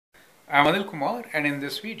I'm Anil Kumar, and in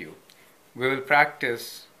this video we will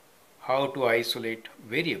practice how to isolate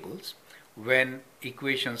variables when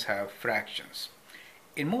equations have fractions.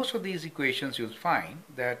 In most of these equations you'll find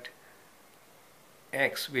that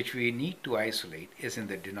x, which we need to isolate, is in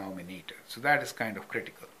the denominator. So that is kind of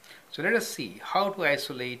critical. So let us see how to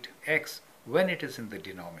isolate x when it is in the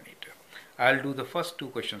denominator. I'll do the first two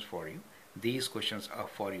questions for you. These questions are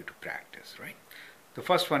for you to practice, right? The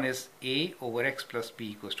first one is a over x plus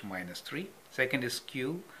b equals to minus 3. Second is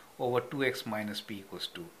q over 2x minus b equals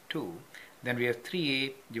to 2. Then we have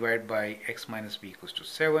 3a divided by x minus b equals to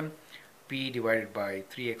 7. p divided by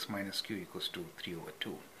 3x minus q equals to 3 over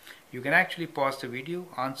 2. You can actually pause the video,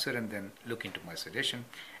 answer, and then look into my suggestion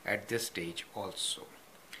at this stage also.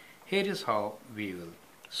 Here is how we will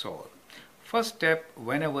solve. First step,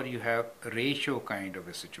 whenever you have a ratio kind of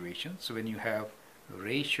a situation, so when you have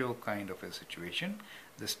ratio kind of a situation,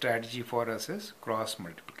 the strategy for us is cross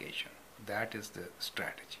multiplication. That is the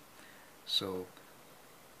strategy. So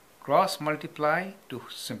cross multiply to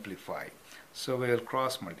simplify. So we'll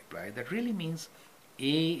cross multiply. That really means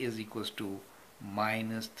a is equals to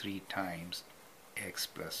minus 3 times x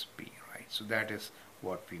plus b, right? So that is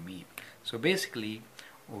what we mean. So basically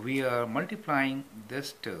we are multiplying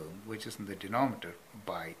this term, which is in the denominator,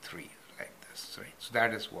 by 3 like this, right? So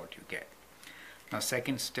that is what you get. Now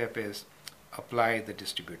second step is apply the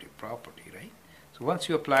distributive property, right? So once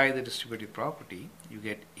you apply the distributive property, you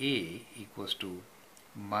get a equals to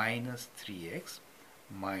minus 3x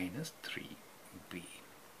minus 3b.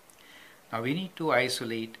 Now we need to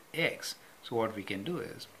isolate x. So what we can do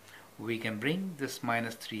is we can bring this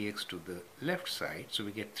minus 3x to the left side, so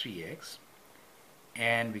we get 3x,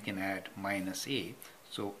 and we can add minus a,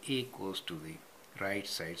 so a goes to the right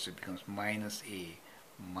side, so it becomes minus a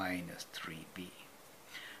minus 3b.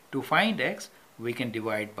 To find x, we can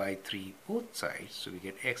divide by 3 both sides, so we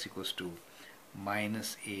get x equals to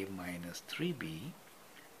minus a minus 3b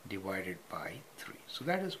divided by 3. So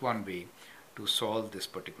that is one way to solve this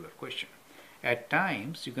particular question. At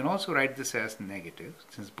times you can also write this as negative,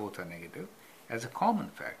 since both are negative, as a common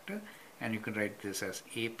factor, and you can write this as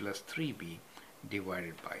a plus 3b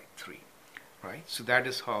divided by 3, right? So that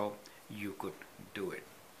is how you could do it.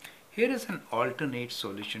 Here is an alternate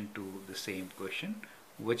solution to the same question,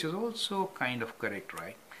 which is also kind of correct,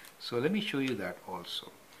 right? So let me show you that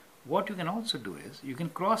also. What you can also do is you can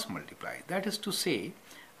cross multiply. That is to say,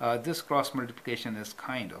 this cross multiplication is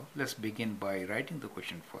kind of, let's begin by writing the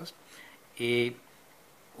question first. A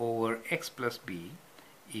over x plus b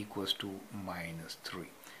equals to minus 3.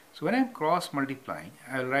 So when I'm cross multiplying,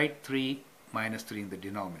 I'll write 3 minus 3 in the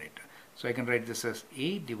denominator. So I can write this as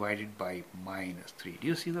a divided by minus 3. Do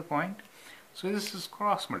you see the point? So this is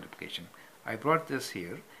cross multiplication. I brought this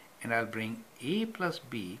here, and I'll bring a plus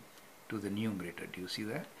b to the numerator. Do you see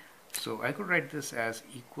that? So I could write this as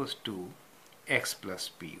equals to x plus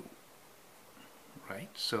b, right?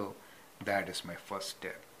 So that is my first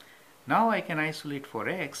step. Now I can isolate for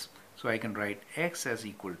x, so I can write x as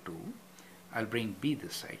equal to, I'll bring b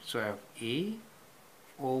this side, so I have a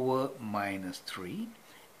over minus 3,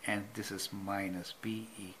 and this is minus b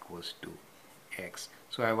equals to x.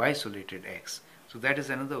 So I've isolated x. So that is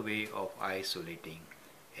another way of isolating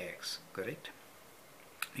x, correct?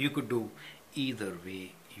 You could do either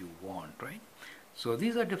way you want, right? So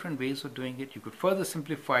these are different ways of doing it. You could further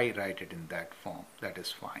simplify, write it in that form. That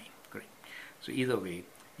is fine, correct? So either way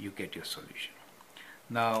you get your solution.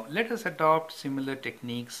 Now let us adopt similar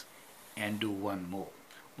techniques and do one more.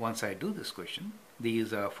 Once I do this question,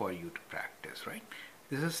 these are for you to practice, right?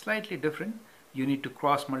 This is slightly different. You need to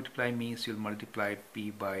cross multiply, means you'll multiply p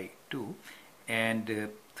by 2 and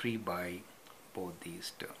 3 by both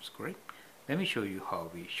these terms, correct? Let me show you how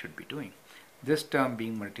we should be doing. This term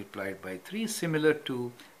being multiplied by 3 is similar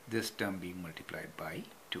to this term being multiplied by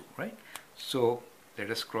 2, right? So let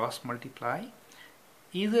us cross multiply.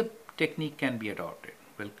 Either technique can be adopted.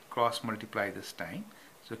 We'll cross multiply this time.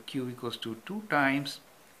 So q equals to 2 times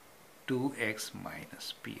 2x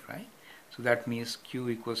minus p, right? So that means q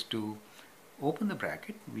equals to, open the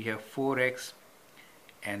bracket, we have 4x,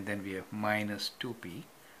 and then we have minus 2p.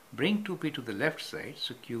 Bring 2p to the left side,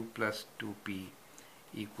 so q plus 2p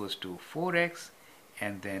equals to 4x,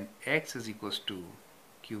 and then x is equals to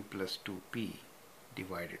q plus 2p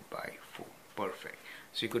divided by 4. Perfect.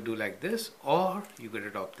 So you could do like this, or you could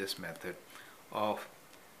adopt this method of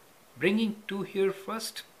bringing 2 here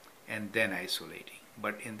first and then isolating.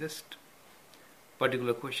 But in this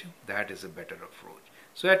particular question, that is a better approach.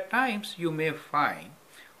 So at times you may find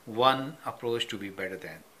one approach to be better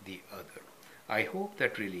than the other. I hope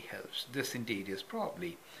that really helps. This indeed is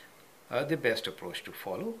probably the best approach to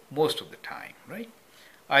follow most of the time, right?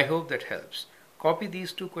 I hope that helps. Copy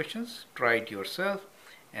these two questions, try it yourself,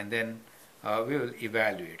 and then we will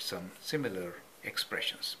evaluate some similar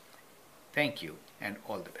expressions. Thank you and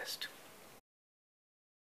all the best.